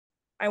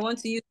I want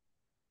to use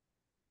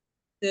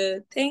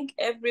to thank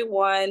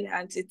everyone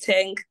and to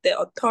thank the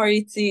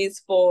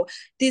authorities for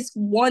this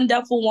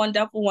wonderful,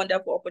 wonderful,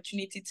 wonderful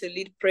opportunity to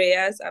lead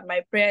prayers. And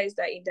my prayer is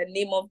that in the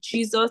name of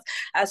Jesus,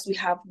 as we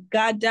have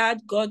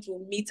gathered, God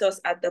will meet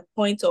us at the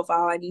point of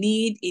our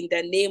need in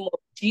the name of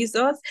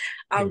Jesus.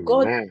 And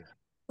God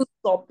will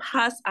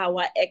surpass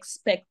our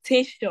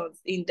expectations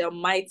in the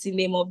mighty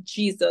name of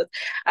Jesus.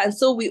 And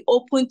so we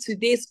open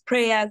today's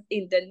prayers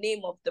in the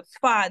name of the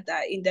Father,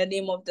 in the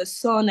name of the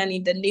Son, and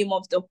in the name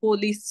of the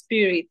Holy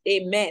Spirit.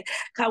 Amen.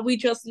 Can we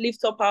just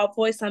lift up our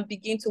voice and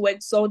begin to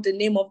exalt the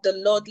name of the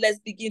Lord? Let's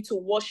begin to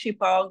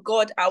worship our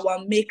God,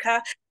 our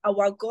Maker.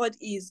 Our God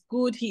is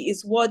good. He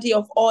is worthy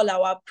of all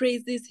our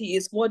praises. He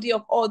is worthy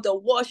of all the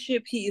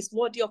worship. He is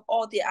worthy of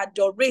all the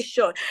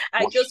adoration.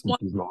 I just want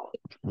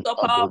to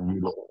stop our...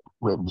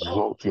 We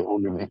exalt your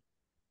holy name.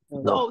 You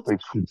are Lord,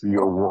 faithful to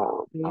your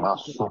word.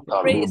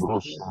 praise. We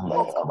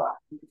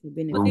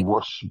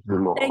worship you,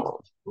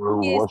 Lord.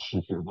 We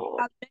worship you,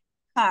 Lord.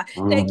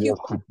 Thank you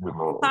worship you,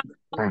 Lord.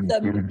 for Thank the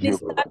you,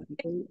 minister.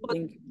 Thank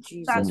you,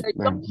 Jesus.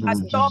 Thank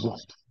you,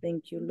 Jesus.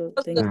 Thank you, Lord.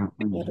 Thank you,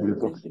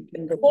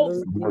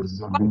 Jesus.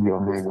 Blessed be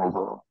your name, O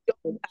God.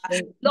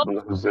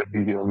 Blessed be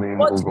your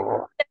name, O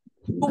God.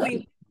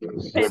 Doing.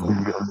 Blessed be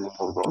your name,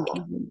 O God.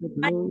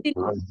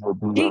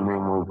 Blessed be your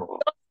name, O God.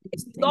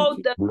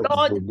 Lord, the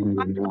Lord, Blessed be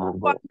your name, O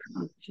God.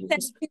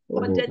 thank you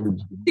for the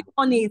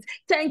testimonies.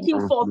 Thank you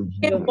for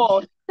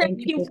favor.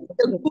 Thank you for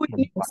the good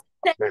news.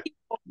 Thank you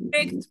for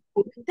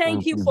breakthrough.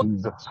 Thank you for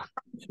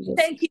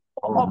thank you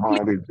for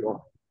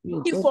upliftment.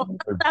 Thank you for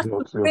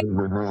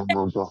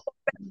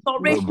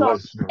restoration.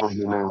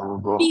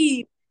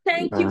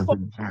 Thank you for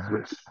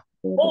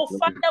oh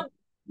Father, thank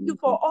you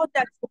for all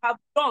that you have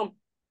done.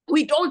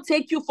 We don't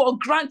take you for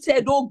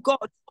granted, oh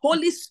God.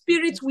 Holy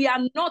Spirit, we are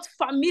not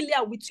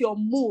familiar with your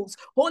moves.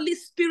 Holy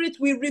Spirit,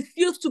 we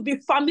refuse to be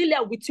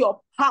familiar with your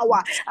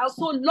power. And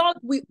so, Lord,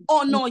 we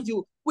honor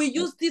you. We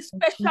use this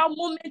special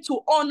moment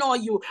to honor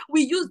you.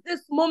 We use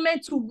this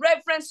moment to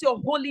reverence your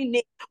holy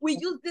name. We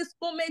use this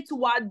moment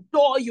to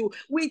adore you.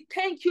 We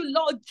thank you,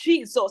 Lord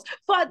Jesus.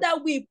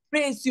 Father, we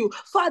praise you.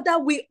 Father,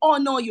 we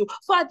honor you.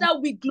 Father,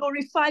 we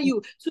glorify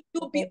you. To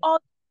you be all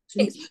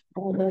praise.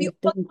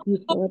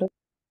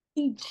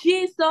 In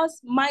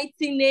Jesus'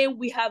 mighty name,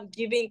 we have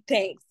given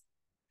thanks.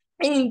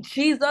 In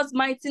Jesus'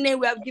 mighty name,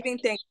 we have given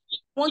thanks.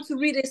 I want to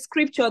read a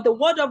scripture. The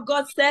word of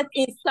God said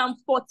in Psalm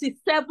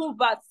 47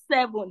 verse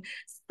 7.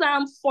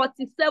 Psalm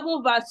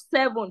 47 verse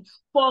 7.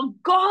 For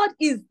God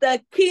is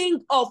the King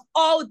of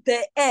all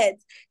the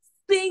earth.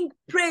 Sing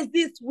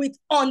praises with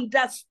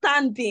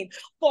understanding.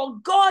 For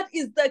God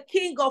is the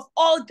King of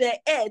all the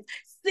earth.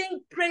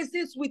 Sing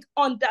praises with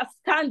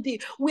understanding.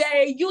 We are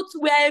a youth,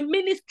 we are a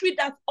ministry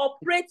that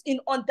operates in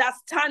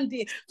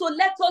understanding. So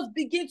let us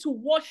begin to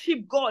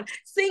worship God.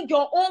 Sing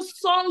your own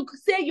song,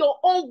 say your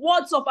own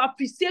words of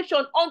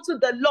appreciation unto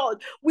the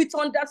Lord with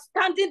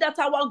understanding that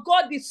our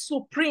God is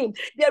supreme.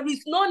 There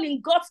is none in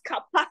God's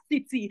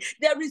capacity.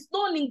 There is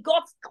none in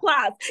God's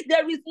class.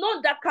 There is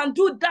none that can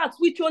do that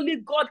which only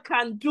God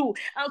can do.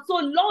 And so,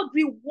 Lord,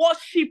 we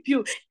worship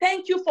you.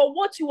 Thank you for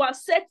what you are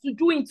set to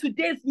do in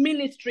today's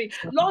ministry.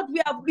 Lord,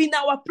 we have been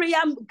our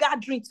prayer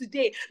gathering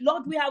today.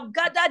 Lord, we have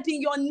gathered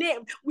in your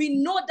name. We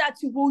know that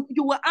you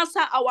will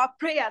answer our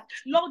prayers.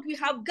 Lord, we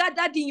have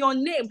gathered in your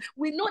name.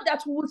 We know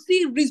that we will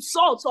see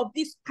results of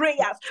these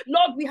prayers.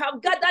 Lord, we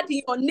have gathered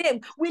in your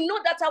name. We know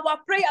that our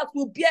prayers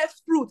will bear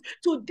fruit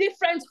to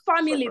different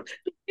families,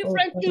 to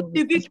different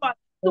individuals.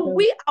 So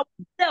we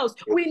ourselves,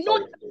 we know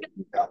that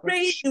we are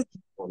praying in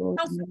Lord,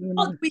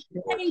 we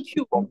thank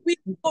you. We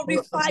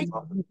glorify you.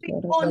 We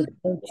honor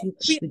you.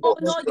 We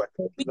honor you.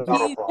 We give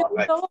you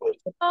glory.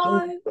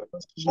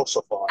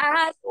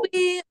 As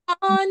we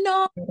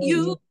honor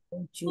you.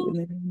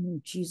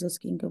 Jesus,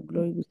 King of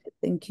glory, we say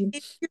thank you.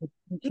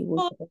 Thank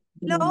you,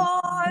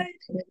 Lord,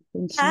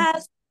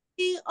 as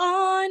we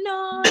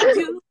honor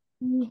you.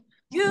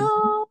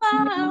 You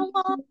are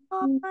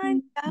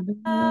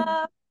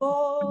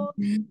wonderful.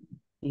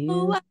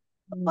 You are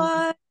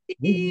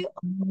worthy,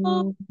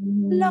 oh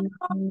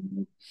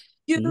Lord.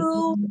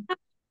 You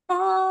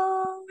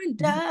are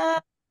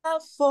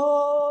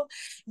wonderful.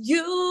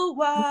 You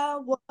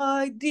are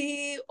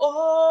worthy,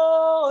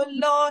 oh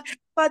Lord.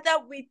 Father,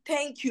 we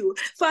thank you.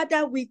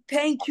 Father, we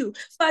thank you.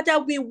 Father,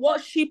 we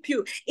worship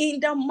you in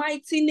the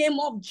mighty name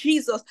of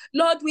Jesus.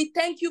 Lord, we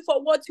thank you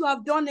for what you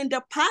have done in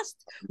the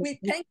past. We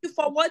thank you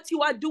for what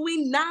you are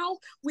doing now.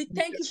 We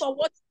thank you for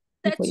what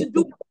you said to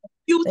do in the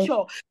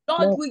future.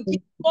 Lord, we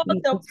give all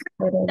the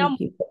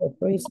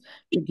praise.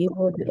 We give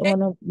all the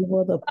honor, we give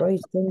all the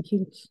praise. Thank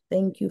you.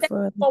 Thank you,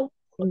 Father. For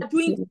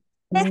doing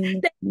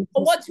Thank you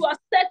for what you are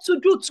set to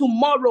do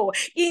tomorrow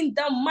in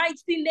the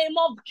mighty name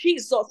of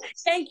Jesus.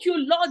 Thank you,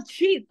 Lord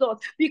Jesus,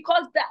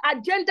 because the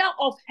agenda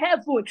of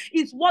heaven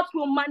is what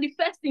will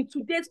manifest in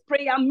today's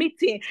prayer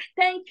meeting.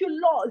 Thank you,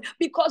 Lord,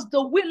 because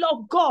the will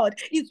of God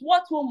is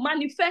what will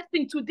manifest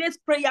in today's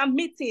prayer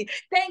meeting.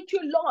 Thank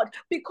you, Lord,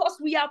 because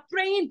we are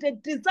praying the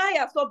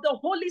desires of the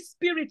Holy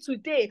Spirit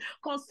today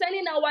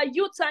concerning our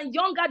youth and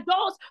young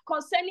adults,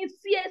 concerning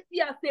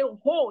CSC as a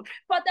whole.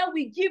 Father,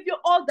 we give you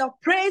all the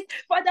praise.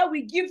 Father,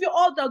 we give you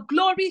all the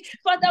glory.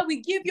 Father,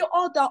 we give you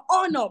all the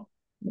honor.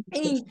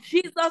 In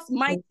Jesus'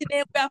 mighty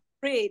name we have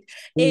prayed.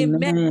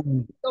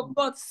 Amen. So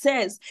God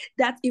says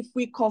that if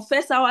we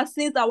confess our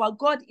sins, our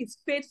God is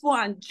faithful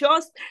and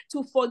just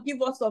to forgive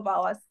us of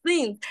our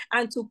sins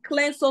and to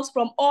cleanse us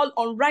from all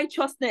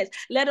unrighteousness.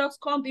 Let us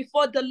come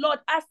before the Lord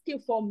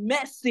asking for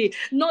mercy,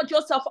 not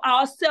just of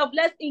ourselves.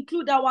 Let's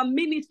include our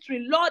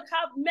ministry. Lord,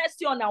 have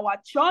mercy on our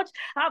church.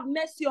 Have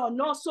mercy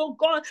on us, oh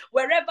God,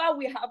 wherever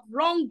we have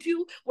wronged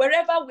you,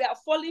 wherever we are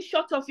falling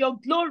short of your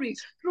glory,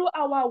 through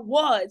our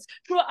words,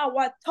 through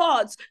our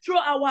thoughts, through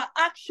our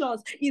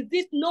actions. Is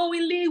this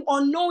knowingly,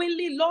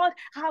 unknowingly? Lord,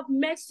 have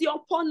mercy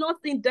upon us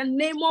in the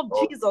name of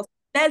Jesus.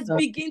 Let's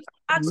begin to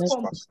ask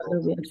for mercy.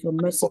 We ask for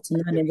mercy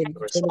tonight in the name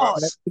of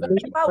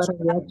Father,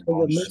 we ask for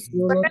your mercy,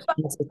 O Lord,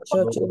 as a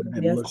church, O Lord,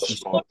 we ask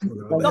for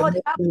Lord,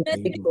 have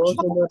mercy for us,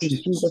 O Lord, in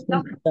Jesus'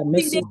 name, the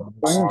mercy of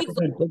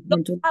the Lord,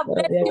 judgment, O have Lord,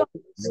 mercy we on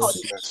ask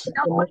us. In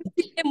the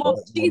mighty name of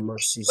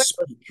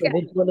Jesus.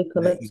 eventually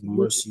collect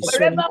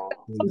Wherever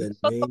In we the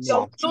are name because of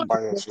your of glory,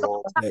 Jesus,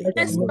 Lord, have let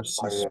your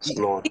mercy mercy speak.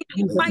 in the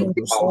Let your mighty name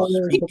mercy of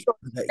speak. Jesus.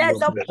 Let Let your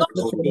the mercy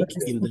blood of speak.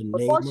 Jesus In the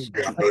name wash of us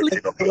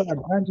Jesus.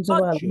 clean. branches of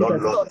Lord our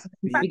leaders, Jesus,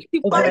 speak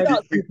sanctify over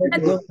us. Let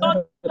the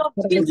blood of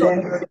Jesus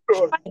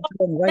sanctify us.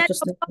 Let the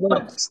righteousness, blood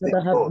Lord, of Jesus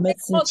Father, have make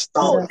mercy, us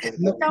Father, whole have in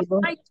the mercy,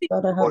 Lord, mighty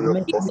Father, name have of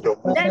mercy, Jesus.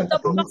 Father, Let have the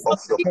blood mercy, of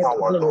Jesus let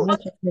the wash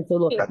righteousness, O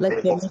Lord, us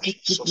let your mercy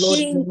speak, Lord,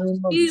 in the in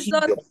name of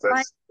Jesus. Jesus'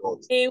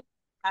 mighty name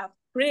we have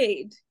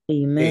prayed.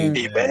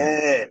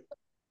 Amen.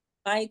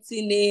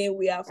 Mighty name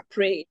we have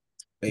prayed.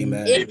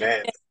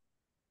 Amen.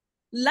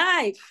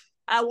 Life,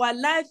 our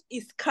life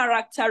is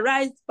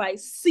characterized by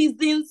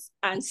seasons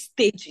and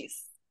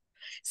stages.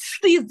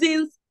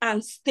 Seasons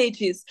and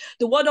stages.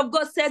 The word of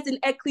God says in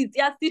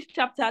Ecclesiastes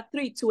chapter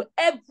 3, to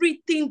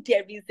everything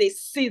there is a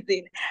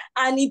season.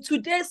 And in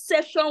today's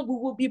session, we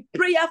will be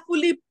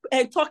prayerfully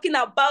talking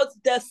about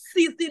the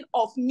season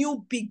of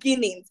new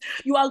beginnings.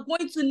 You are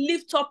going to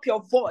lift up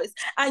your voice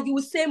and you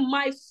will say,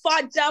 my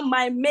Father,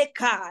 my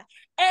Maker,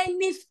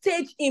 any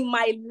stage in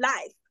my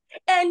life,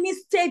 any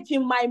stage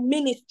in my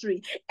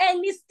ministry,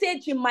 any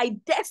stage in my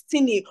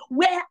destiny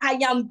where I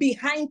am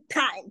behind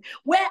time,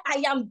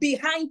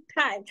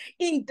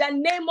 in the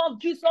name of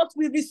Jesus,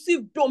 we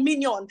receive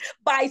dominion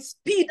by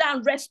speed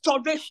and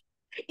restoration.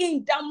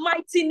 In the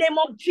mighty name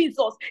of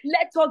Jesus,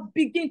 let us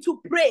begin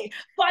to pray.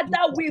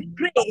 Father, we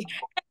pray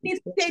any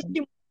stage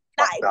in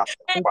my life,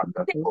 any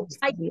stage in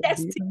my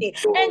destiny,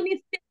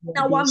 any stage in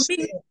our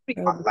ministry, where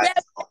we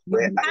are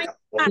behind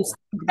time,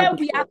 where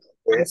we are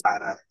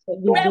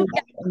where we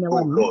are by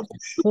speed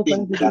and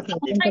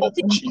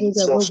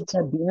restoration,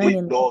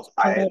 dominion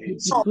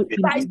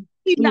by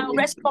speed and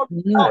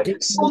restoration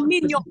of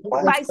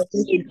by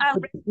speed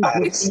and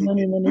restoration,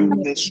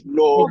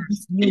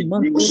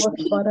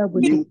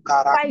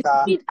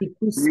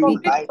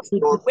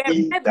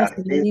 wherever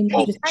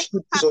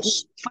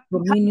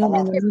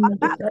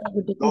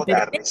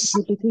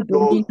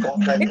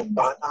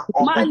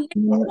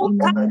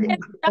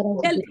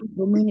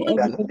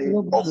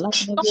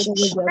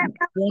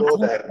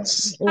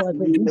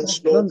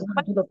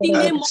in the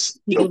name of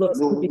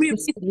Jesus, we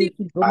receive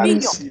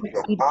dominion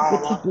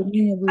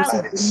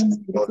and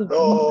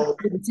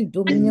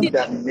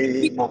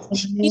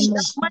in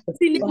the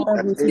mighty name of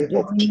Jesus, in the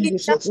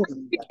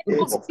mighty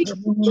name of Jesus,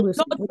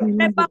 Lord,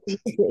 wherever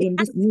in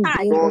this new time,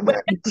 day,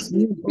 wherever in this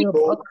new way we of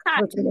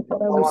behind time,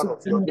 Father, we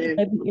say,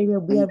 every area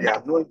we have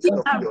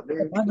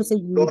the Bible says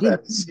you redeem.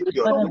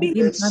 Father,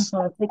 redeem time for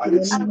our sake in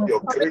the name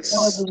of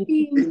Father,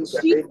 we in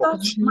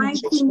Jesus'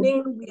 mighty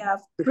name we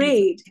have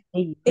prayed.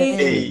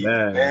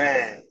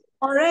 Amen.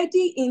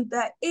 Already in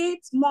the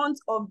 8th month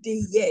of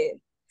the year,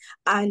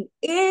 and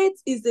 8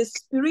 is a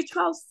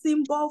spiritual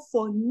symbol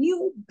for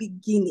new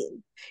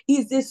beginning.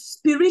 Is a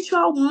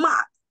spiritual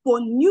mark for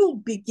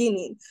new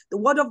beginning. The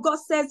word of God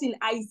says in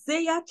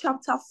Isaiah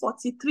chapter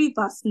 43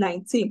 verse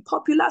 19,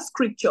 popular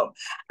scripture,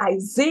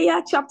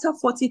 Isaiah chapter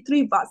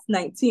 43 verse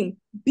 19,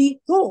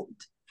 behold,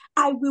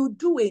 I will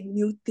do a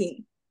new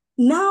thing.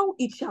 Now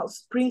it shall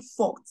spring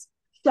forth.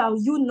 Shall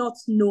you not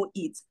know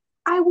it?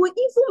 I will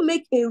even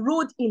make a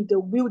road in the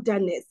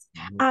wilderness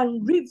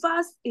and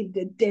rivers in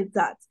the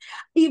desert.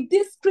 In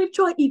this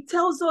scripture, it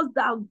tells us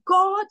that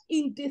God,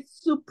 in the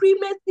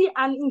supremacy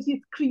and in his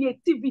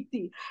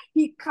creativity,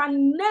 he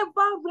can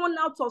never run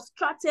out of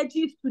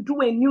strategies to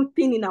do a new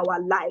thing in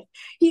our life.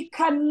 He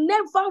can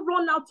never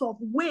run out of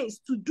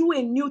ways to do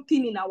a new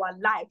thing in our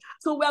life.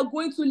 So we are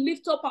going to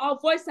lift up our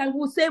voice and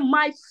we'll say,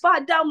 my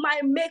Father, my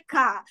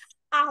Maker,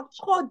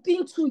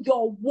 according to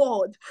your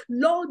word.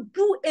 Lord,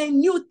 do a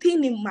new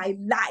thing in my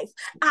life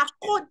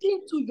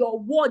according to your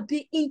word,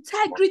 the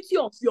integrity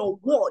of your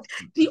word,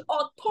 the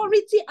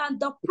authority and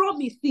the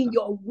promise in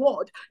your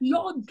word.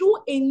 Lord, do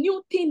a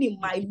new thing in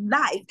my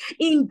life.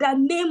 In the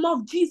name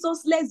of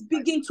Jesus, let's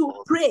begin to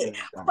pray.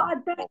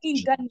 Father,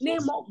 in the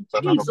name of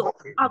Jesus,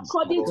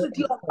 according to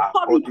the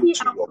authority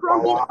and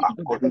promise in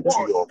your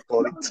word,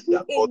 Lord, do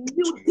a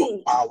new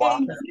thing, a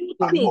new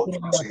thing,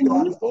 a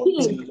new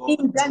thing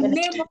in the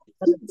name of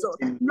Jesus.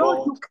 Lord,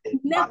 you can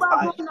never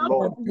run out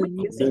of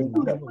ways to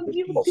do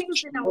new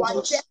things in our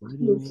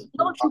destiny.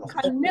 Lord, you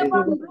can never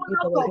run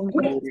out of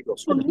ways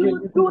to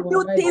do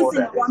new things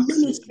in our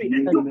ministry.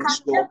 You can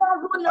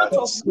never run out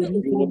of ways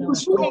to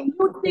do a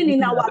new thing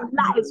in our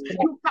lives.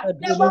 You can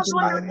never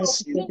run out of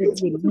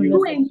ways to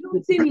do a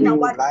new thing in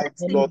our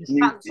destiny.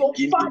 And so,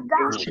 Father,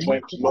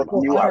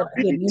 new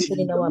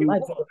ability,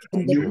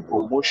 new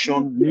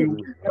promotion,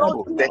 new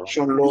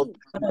protection, Lord,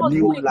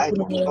 new life,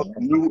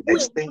 new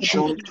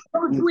extension.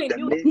 Lord, do a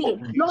new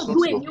thing. Lord,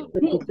 do a new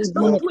thing.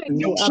 Lord, do a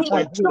new thing.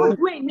 Lord,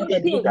 do a new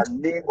thing.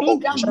 In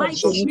the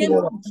mighty name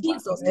of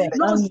Jesus.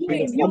 Lord, do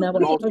a new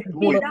thing.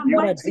 In the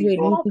mighty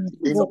name of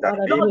Jesus.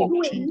 Lord,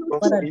 do a new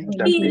thing.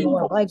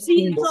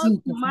 In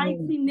Jesus'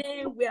 mighty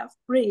name we have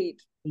prayed.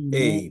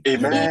 Amen.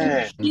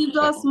 In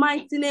Jesus'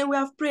 mighty name we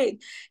have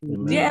prayed.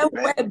 There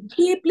were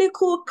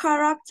biblical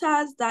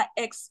characters that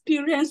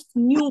experienced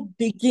new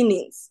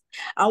beginnings.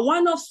 And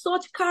one of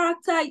such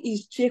characters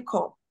is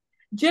Jacob.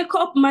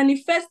 Jacob,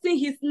 manifesting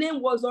his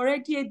name, was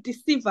already a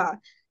deceiver.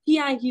 He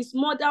and his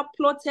mother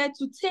plotted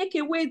to take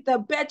away the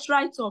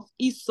birthright of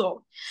Esau.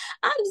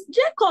 And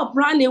Jacob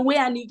ran away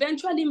and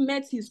eventually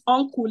met his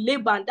uncle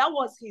Laban. That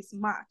was his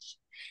match.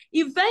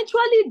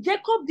 Eventually,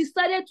 Jacob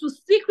decided to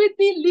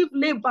secretly leave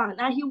Laban,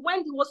 and he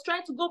was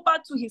trying to go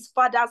back to his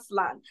father's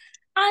land.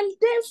 And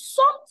then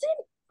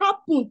something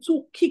happened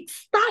to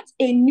kickstart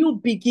a new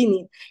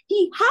beginning.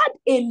 He had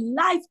a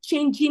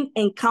life-changing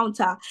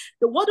encounter.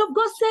 The word of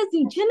God says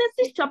in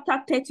Genesis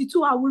chapter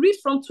 32, I will read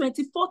from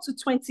 24 to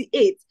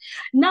 28.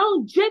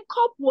 Now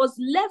Jacob was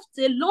left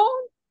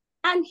alone,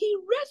 and he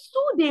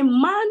wrestled a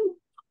man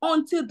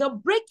until the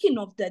breaking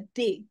of the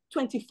day.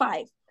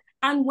 25.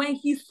 And when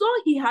he saw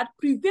he had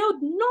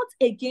prevailed not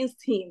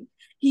against him,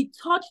 he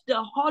touched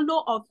the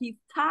hollow of his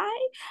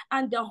thigh,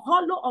 and the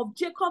hollow of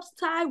Jacob's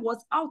thigh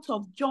was out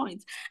of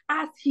joint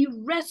as he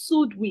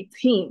wrestled with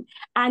him.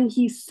 And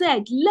he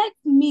said, let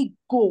me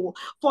go,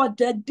 for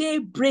the day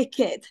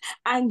breaketh.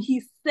 And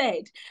he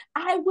said,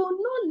 I will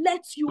not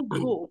let you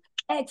go,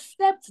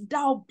 except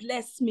thou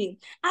bless me.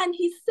 And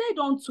he said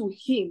unto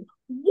him,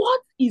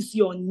 what is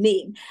your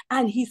name?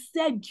 And he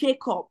said,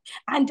 Jacob.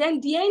 And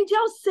then the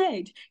angel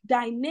said,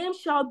 thy name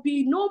shall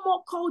be no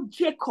more called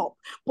Jacob,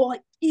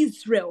 but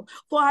Israel.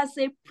 For as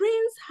a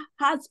prince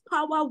has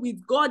power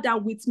with God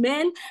and with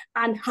men,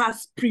 and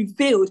has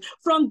prevailed.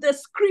 From the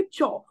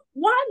scripture,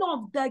 one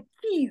of the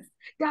keys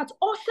that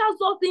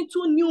ushers us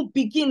into new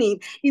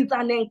beginning is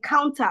an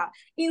encounter.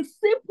 In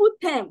simple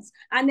terms,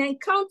 an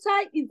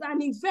encounter is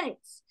an event,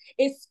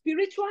 a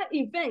spiritual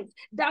event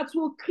that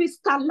will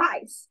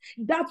crystallize,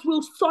 that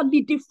will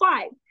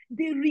solidify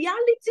the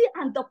reality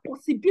and the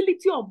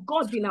possibility of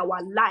God in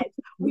our life.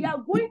 We are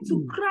going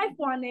to cry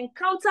for an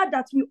encounter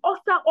that will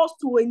usher us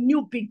to a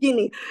new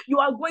beginning. You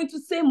are going to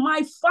say,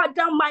 my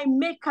Father, my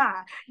Maker,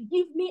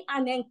 give me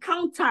an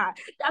encounter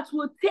that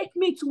will take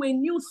me to a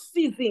new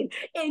season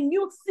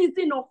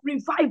of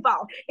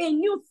revival, a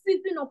new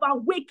season of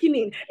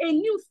awakening, a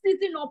new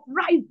season of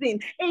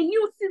rising, a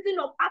new season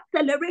of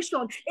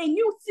acceleration, a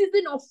new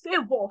season of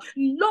favor.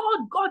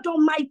 Lord God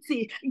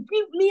Almighty,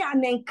 give me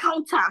an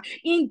encounter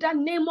in the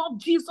name of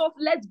Jesus.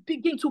 Let's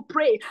begin to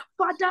pray.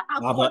 Father,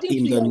 according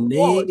in to the your name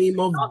word,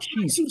 of not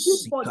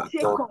Jesus, for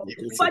Jacob.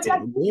 Father,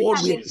 give me Lord,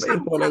 an we pray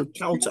for an encounter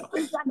encounter.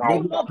 in the Lord,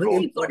 name we of pray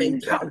Jesus for an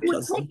that will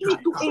encounter. take me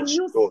to a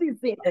new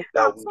season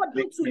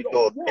according to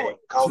your word.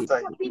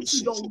 According to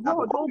your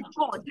word, oh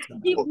God,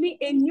 give me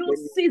a new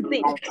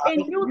season, oh God, in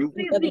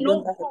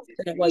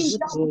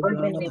the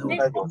mighty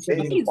name of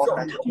Jesus.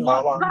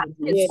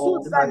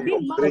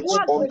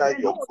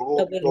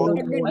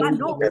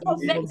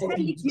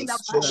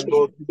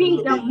 In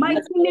the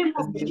mighty name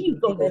of Jesus,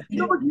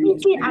 Lord, give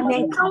me an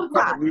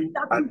encounter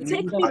that will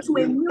take me to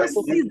a new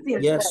season.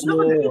 Yes,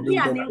 Lord, give Lord, me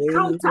in an the name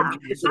encounter,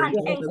 of Jesus, an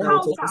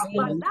encounter that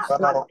will take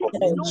encounter. us to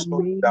a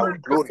new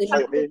Father, in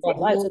the name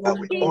of Glorify your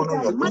name, in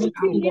the mighty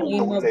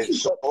name of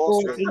Jesus,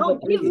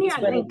 Lord, give me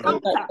an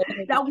encounter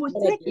that will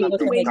take me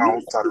to a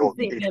new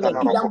season.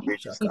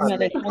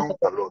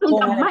 In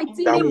the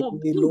mighty name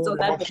of Jesus,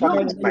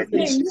 Lord, give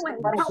me a new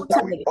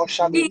encounter.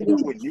 In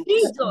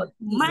Jesus'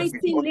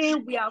 mighty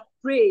name we have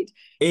prayed.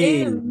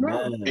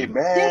 Amen.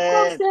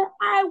 Jacob said,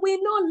 I will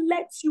not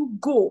let you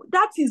go.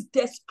 That is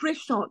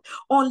desperation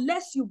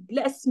unless you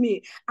bless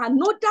me.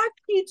 Another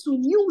key to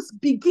new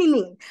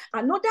beginning,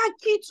 another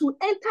key to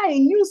enter a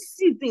new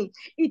season,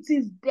 it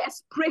is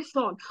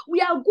desperation.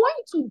 We are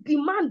going to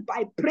demand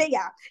by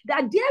prayer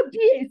that there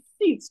be a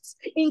shifts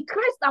in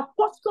Christ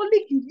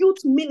Apostolic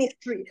Youth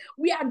Ministry.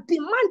 We are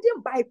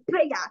demanding by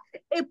prayer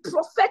a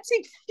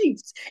prophetic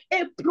shift,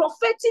 a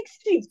prophetic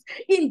shift.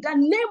 In the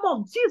name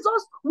of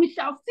Jesus, we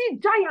shall see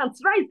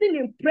giants rising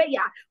in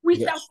prayer. We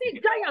shall see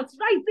giants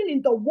rising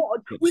in the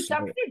word. We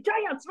shall see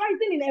giants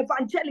rising in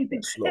evangelism.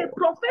 A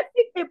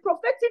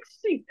prophetic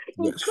shift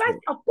in Christ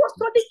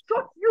Apostolic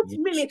Church Youth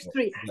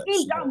Ministry.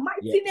 In the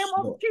mighty name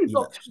of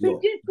Jesus,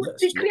 begin to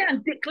decree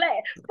and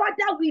declare.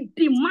 Father, we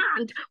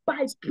demand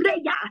by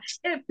prayer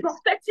a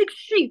prophetic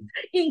shift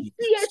in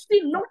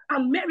CSC North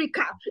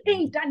America.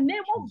 In the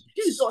name of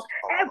Jesus,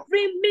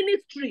 every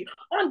ministry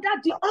under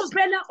the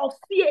umbrella of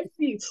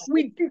CSC,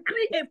 we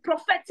decree a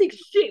prophetic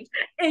shift,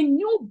 a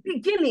new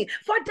beginning.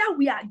 Father,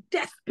 we are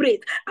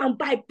desperate, and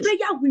by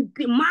prayer we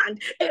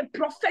demand a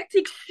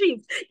prophetic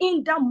shift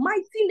in the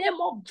mighty name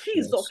of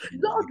Jesus.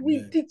 Lord,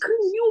 we decree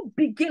new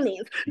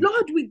beginnings.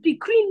 Lord, we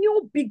decree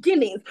new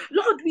beginnings.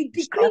 Lord, we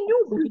decree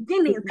new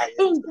beginnings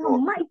in the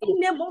mighty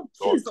name of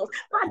Jesus.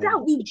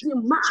 Father, we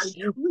demand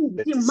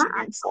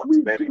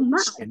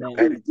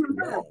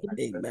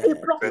a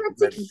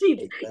prophetic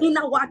shift in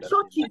our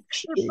churches,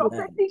 a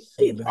prophetic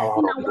shift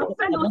in our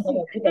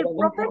fellowship, a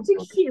prophetic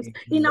shift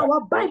in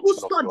our Bible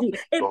study,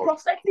 a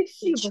prophetic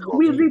shift.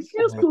 We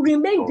refuse to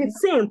remain the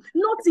same,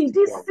 not in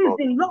this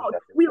season, Lord.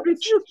 We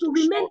refuse to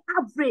remain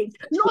average,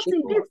 not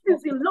in this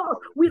season, Lord.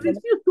 We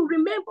refuse to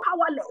remain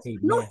powerless,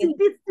 not in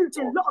this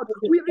season, Lord.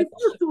 We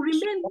refuse to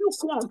remain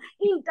lukewarm.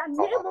 In the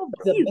name of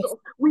Jesus,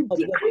 we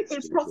decree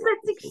a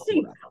prophetic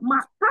shift.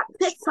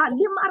 Makate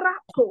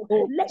salimarato,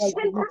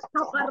 lekenda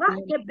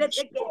kabarake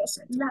bedege,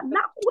 la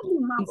nakuni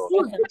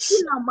mafuzi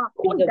kila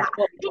makunda.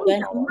 In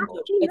the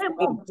mighty name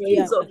of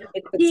Jesus,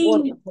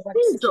 in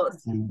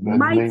Jesus'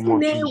 mighty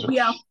name we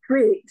have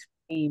prayed.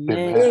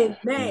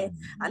 Amen.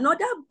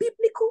 Another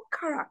biblical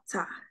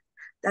character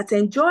that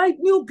enjoyed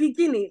new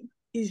beginning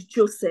is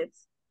Joseph.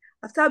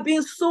 After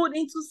being sold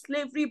into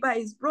slavery by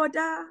his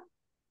brother,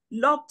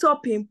 locked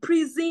up in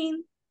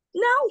prison,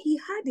 now he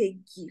had a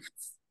gift,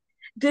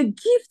 the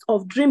gift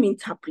of dream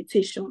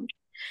interpretation.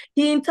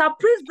 He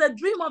interprets the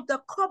dream of the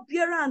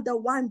cupbearer and the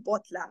wine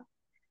bottler.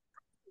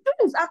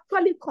 Dreams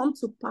actually come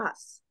to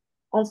pass.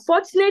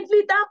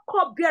 Unfortunately, that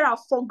cupbearer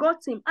forgot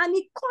him, and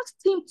it cost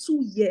him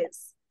 2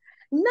 years.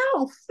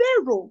 Now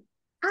Pharaoh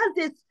has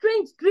a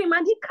strange dream,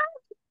 and he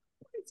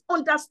can't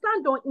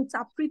understand or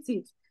interpret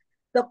it.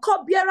 The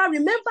cupbearer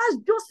remembers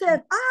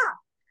Joseph,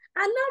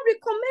 and now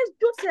recommends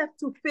Joseph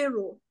to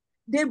Pharaoh.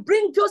 They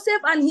bring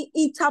Joseph, and he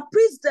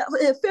interprets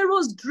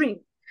Pharaoh's dream.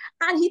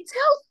 And he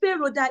tells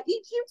Pharaoh that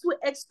Egypt will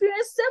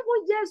experience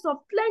 7 years of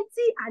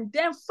plenty and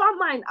then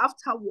famine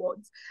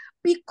afterwards.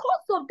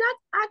 Because of that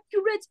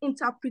accurate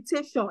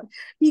interpretation,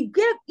 he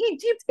gave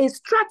Egypt a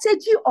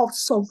strategy of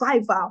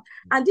survival.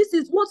 And this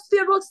is what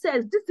Pharaoh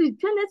says. This is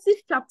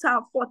Genesis chapter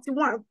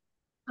 41,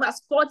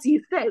 verse 40.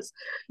 He says,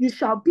 "You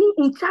shall be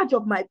in charge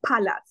of my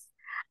palace,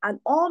 and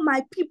all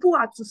my people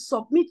are to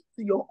submit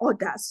to your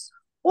orders.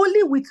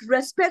 Only with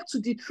respect to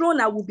the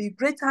throne I will be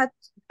greater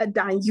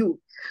than you."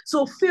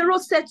 So Pharaoh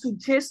said to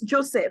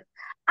Joseph,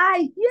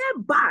 "I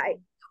hereby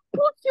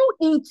put you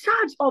in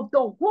charge of the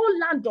whole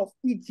land of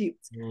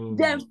Egypt."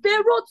 Then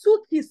Pharaoh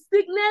took his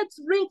signet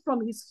ring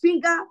from his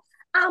finger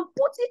and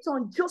put it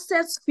on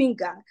Joseph's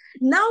finger.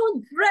 Now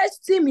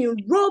dressed him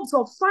in robes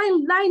of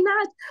fine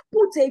linen,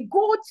 put a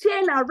gold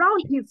chain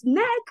around his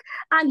neck,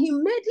 and he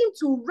made him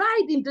to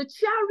ride in the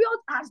chariot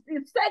as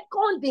the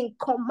second in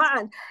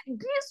command.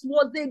 This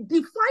was a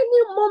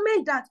defining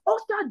moment that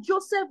ushered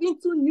Joseph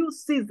into new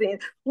season.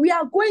 We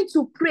are going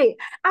to pray.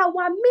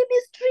 Our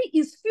ministry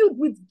is filled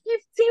with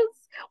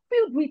giftings,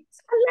 filled with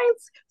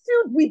talents,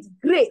 filled with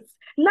grace.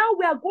 Now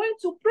we are going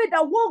to pray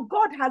that what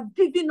God has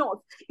given us,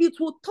 it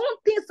will turn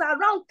things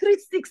around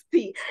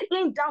 360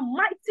 in the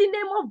mighty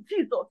name of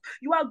Jesus.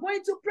 You are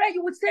going to pray.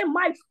 You will say,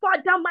 "My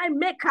Father, my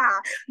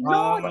Maker,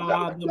 Lord,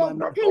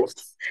 the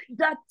gifts,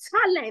 the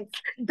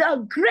talents,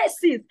 the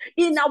graces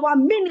in our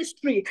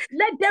ministry,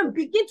 let them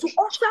begin to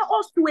usher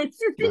us to a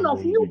season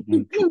of new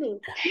beginning.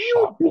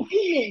 New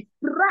beginning.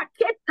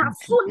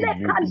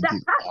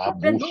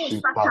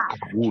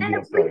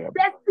 Every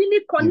destiny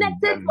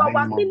connected to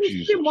our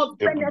ministry must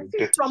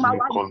benefit from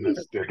our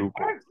gifts.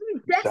 Every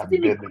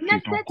destiny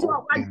connected to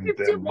our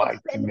gifting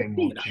must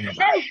benefit.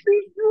 Every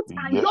youth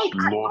and young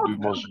adult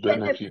must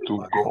benefit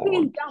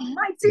in the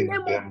mighty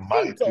name of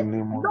Jesus.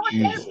 Lord,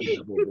 every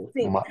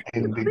gifting,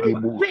 every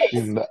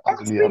grace,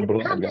 every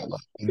talent,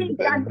 in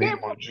the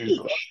name of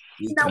Jesus.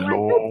 In our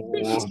youth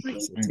ministry,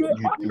 they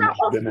usher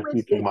us to a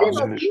season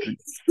of new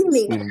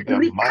beginning. In the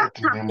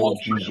mighty name of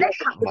Jesus.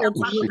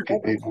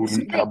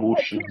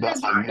 By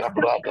the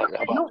Spirit of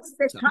the Lord,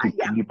 O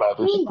God.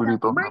 In the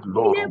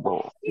mighty name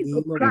of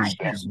Jesus.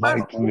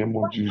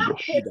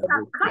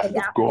 That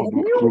God will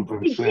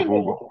prove himself,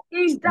 O God.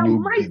 In the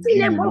mighty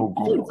name of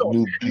Jesus.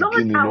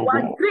 Lord,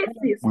 our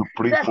graces, we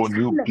pray for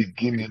new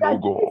beginning, O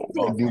God.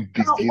 New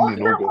beginning, O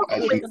God. As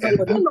we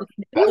enter,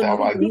 that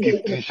our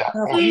gifting shall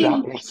usher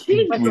us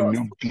into a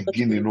new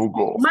beginning, O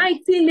God.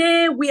 Mighty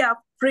name we have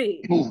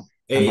prayed.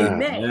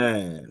 Amen.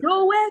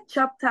 Joel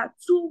chapter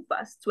 2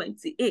 verse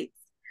 28.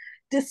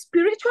 The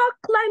spiritual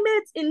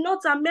climate in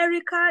North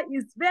America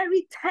is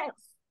very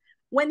tense.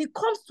 When it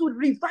comes to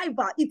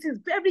revival, it is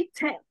very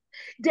tense.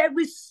 There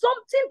is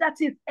something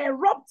that is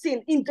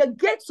erupting in the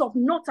gates of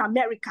North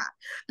America.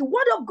 The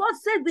word of God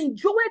says in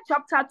Joel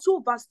chapter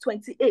 2 verse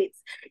 28,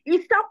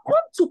 it shall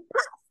come to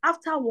pass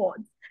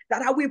afterwards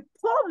that I will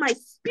pour my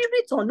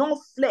spirit on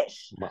all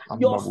flesh.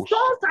 Your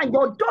sons and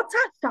your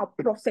daughters shall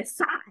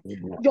prophesy.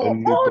 Your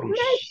old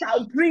men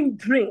shall dream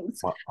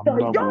dreams.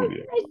 The young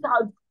men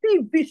shall see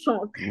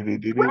visions.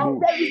 When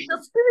there is the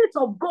Spirit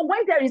of God,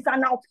 when there is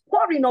an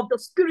outpouring of the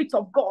Spirit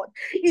of God,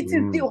 it is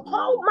the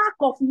hallmark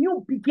of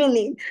new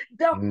beginning,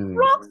 the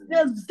crux,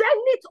 the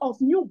zenith of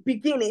new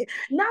beginning.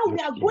 Now we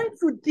are going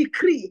to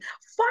decree,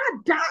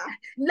 Father,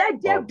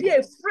 let there be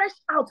a fresh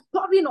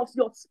outpouring of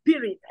your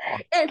Spirit,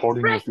 a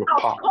fresh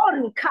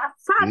outpouring.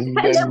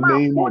 In the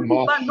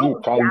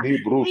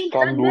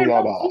name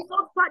of Jesus,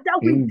 Father,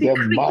 we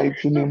decree a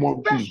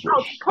fresh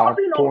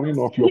outpouring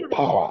of your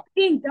power.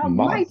 In the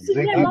mighty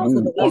name of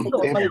Jesus,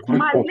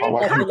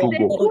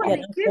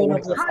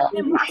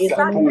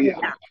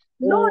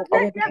 Lord,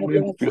 let there be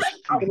a fresh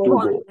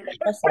outpouring, a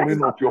fresh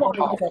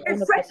outpouring, a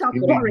fresh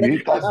outpouring,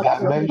 a fresh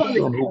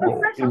outpouring, a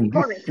fresh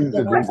outpouring, a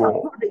fresh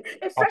outpouring,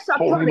 a fresh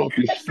outpouring,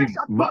 a fresh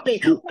outpouring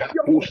of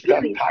your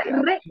spirit.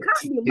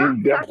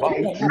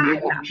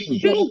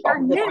 In the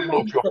name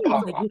of Jesus,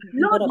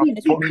 Lord, we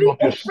decree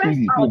a fresh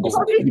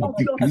outpouring of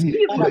your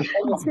spirit.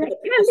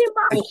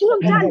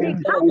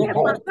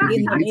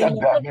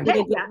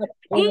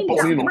 In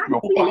the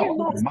mighty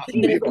name of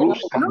Jesus,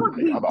 Lord,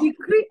 we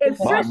decree a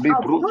fresh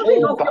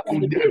outpouring of your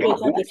spirit.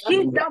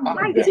 In the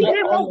mighty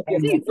name of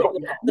Jesus,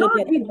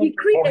 Lord, we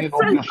decree a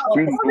fresh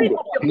outpouring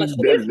of your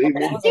spirit.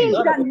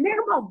 In the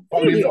name of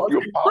Jesus,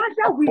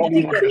 Father, we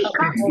decree a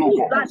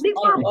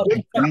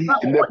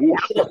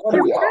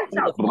fresh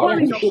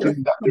outpouring of your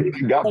spirit.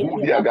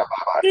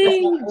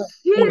 In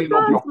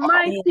Jesus'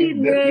 mighty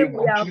name,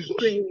 we are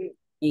praying.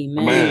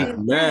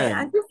 Amen.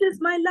 And this is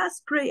my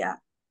last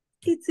prayer.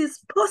 It is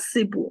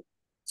possible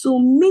to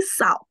miss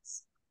out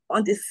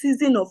on the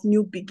season of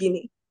new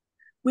beginning.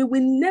 We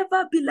will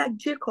never be like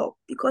Jacob,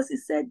 because he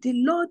said, the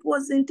Lord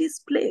was in this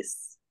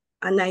place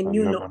and I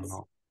knew not.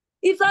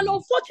 It's an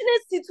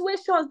unfortunate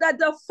situation that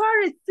the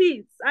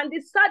Pharisees and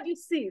the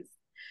Sadducees,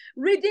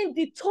 reading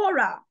the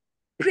Torah,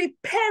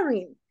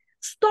 preparing,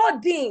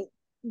 studying,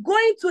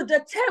 going to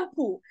the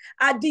temple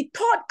at the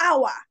 3rd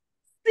hour,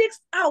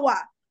 6th hour,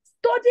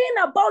 studying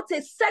about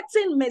a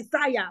certain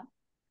Messiah.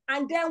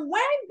 And then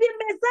when the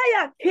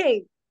Messiah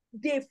came,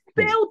 they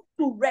failed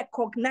to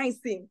recognize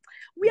him.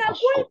 We are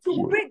going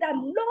to pray that,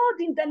 Lord,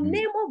 in the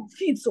name of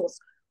Jesus,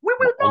 we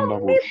will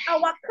not miss our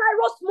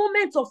Kairos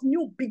moment of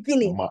new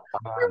beginning.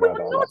 We will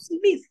not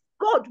miss.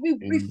 God, we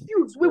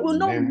refuse. We will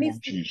not miss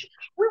it.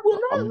 We will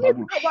not miss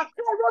our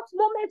Kairos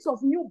moments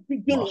of new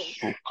beginning.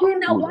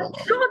 In our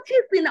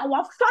churches, in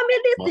our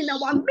families, in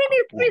our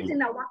ministries,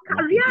 in our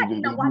career,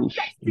 in our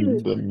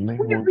destiny.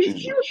 We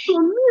refuse to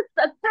miss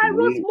the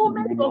Kairos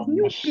moments of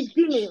new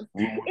beginning.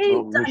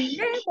 In the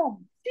name of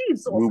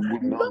Jesus, Lord,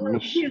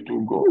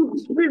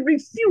 we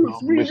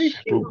refuse to miss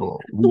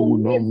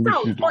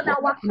out on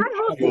our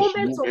Kairos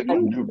moments of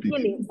new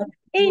beginning.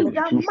 In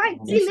the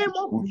mighty name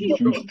of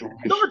Jesus,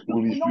 Lord, we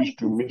will not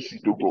miss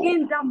it.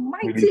 In the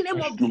mighty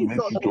name of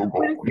Jesus, we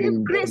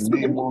receive grace to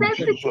be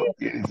sensitive.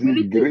 We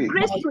receive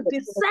grace to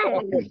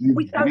discern.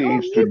 We shall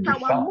not miss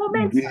our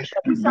moments.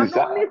 We shall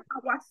not miss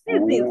our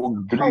seasons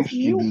of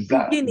new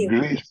beginning.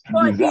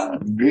 For in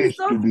Jesus'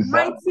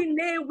 mighty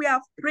name we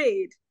have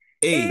prayed.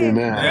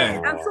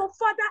 Amen. And so,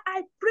 Father,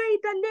 I pray in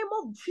the name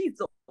of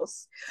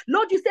Jesus.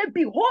 Lord, you said,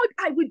 behold,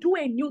 I will do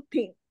a new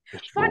thing.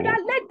 Father,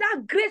 let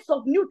that grace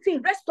of new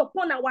thing rest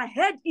upon our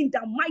head in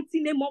the mighty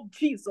name of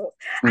Jesus.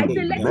 I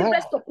say, let it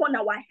rest upon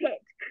our head.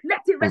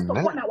 Let it rest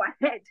upon our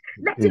head.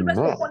 Let it rest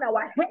upon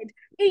our head.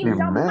 In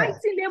the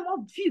mighty name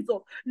of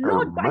Jesus.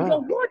 Lord, by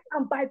your word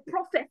and by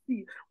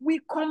prophecy, we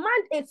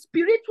command a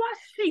spiritual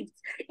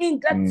shift in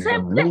the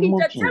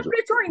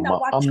temperature in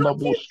our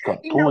churches,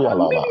 in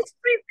our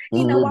ministries,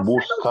 in our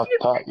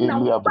fellowship, in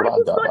our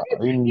Bible studies,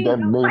 in the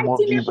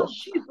mighty name of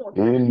Jesus. Lord,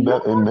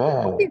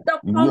 is the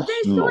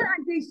foundation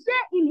and they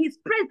share in his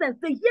presence.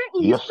 They hear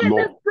in his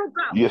presence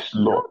program.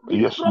 Lord,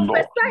 we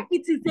prophesy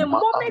it is a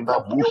moment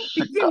of new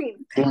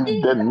beginning.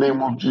 In the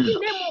name of Jesus.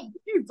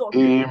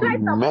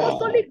 Christ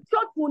Apostolic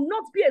Church will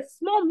not be a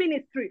small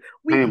ministry.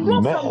 We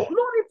grow from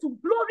glory to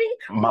glory,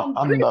 from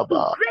grace to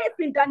grace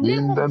in the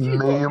name of Jesus.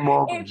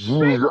 A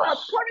fresh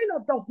outpouring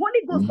of the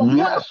Holy Ghost upon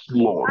us.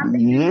 And the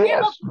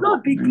name of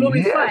God be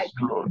glorified.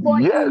 For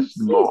in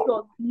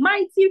Jesus'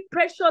 mighty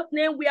precious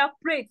name we have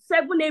prayed.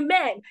 7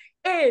 amen.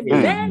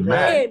 Amen.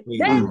 Amen.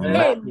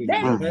 Amen.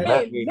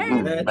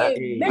 Amen.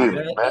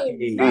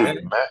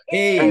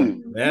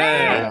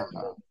 Amen.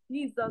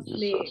 Jesus'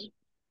 name.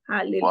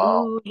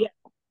 Hallelujah.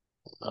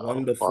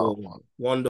 Wonderful. Wonderful.